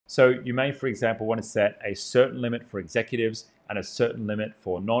So you may, for example, want to set a certain limit for executives and a certain limit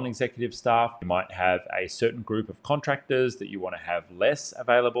for non-executive staff. You might have a certain group of contractors that you want to have less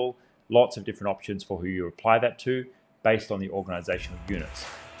available. Lots of different options for who you apply that to based on the organizational units.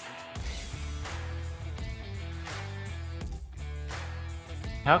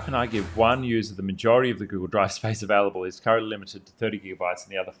 How can I give one user the majority of the Google Drive space available? Is currently limited to 30 gigabytes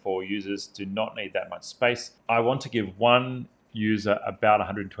and the other 4 users do not need that much space. I want to give one user about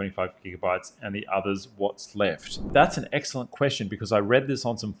 125 gigabytes and the others what's left? That's an excellent question because I read this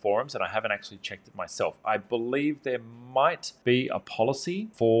on some forums and I haven't actually checked it myself. I believe there might be a policy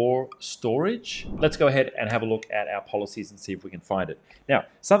for storage. Let's go ahead and have a look at our policies and see if we can find it. Now,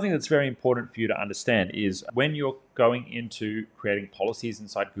 something that's very important for you to understand is when you're going into creating policies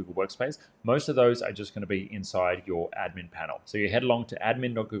inside Google Workspace, most of those are just going to be inside your admin panel. So you head along to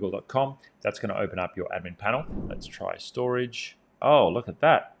admin.google.com. That's going to open up your admin panel. Let's try storage. Oh, look at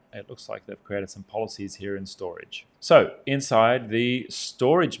that. It looks like they've created some policies here in storage. So inside the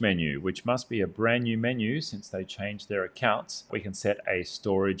storage menu, which must be a brand new menu since they changed their accounts, we can set a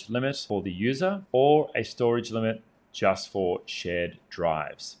storage limit for the user or a storage limit just for shared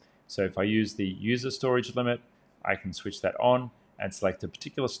drives. So if I use the user storage limit, I can switch that on and select a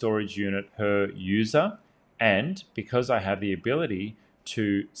particular storage unit per user. And because I have the ability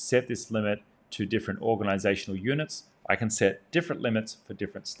to set this limit to different organizational units, I can set different limits for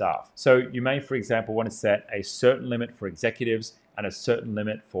different staff. So you may, for example, want to set a certain limit for executives and a certain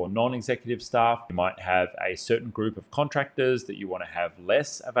limit for non-executive staff. You might have a certain group of contractors that you want to have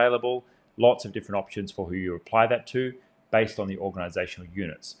less available. Lots of different options for who you apply that to based on the organizational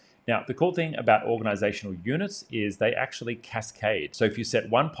units. Now, the cool thing about organizational units is they actually cascade. So if you set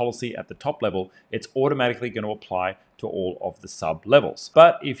one policy at the top level, it's automatically going to apply to all of the sub levels.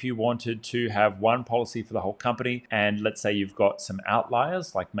 But if you wanted to have one policy for the whole company, and let's say you've got some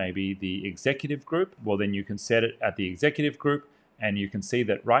outliers, like maybe the executive group, well, then you can set it at the executive group, and you can see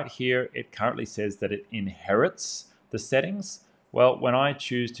that right here, it currently says that it inherits the settings. Well, when I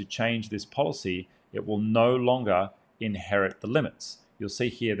choose to change this policy, it will no longer inherit the limits. You'll see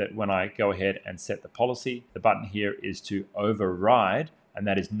here that when I go ahead and set the policy, the button here is to override, and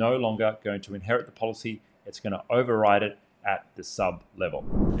that is no longer going to inherit the policy. It's going to override it at the sub level.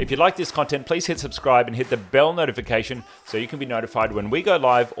 If you like this content, please hit subscribe and hit the bell notification so you can be notified when we go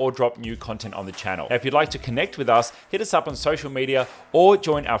live or drop new content on the channel. Now, if you'd like to connect with us, hit us up on social media or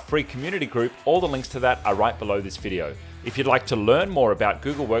join our free community group. All the links to that are right below this video. If you'd like to learn more about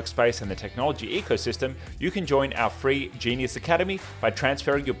Google Workspace and the technology ecosystem, you can join our free Genius Academy by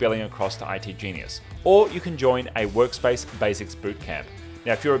transferring your billing across to itGenius. Or you can join a Workspace Basics Bootcamp.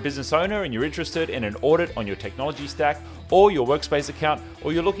 Now, if you're a business owner and you're interested in an audit on your technology stack or your Workspace account,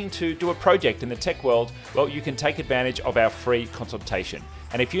 or you're looking to do a project in the tech world, well, you can take advantage of our free consultation.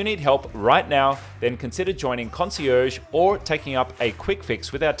 And if you need help right now, then consider joining Concierge or taking up a quick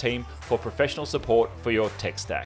fix with our team for professional support for your tech stack.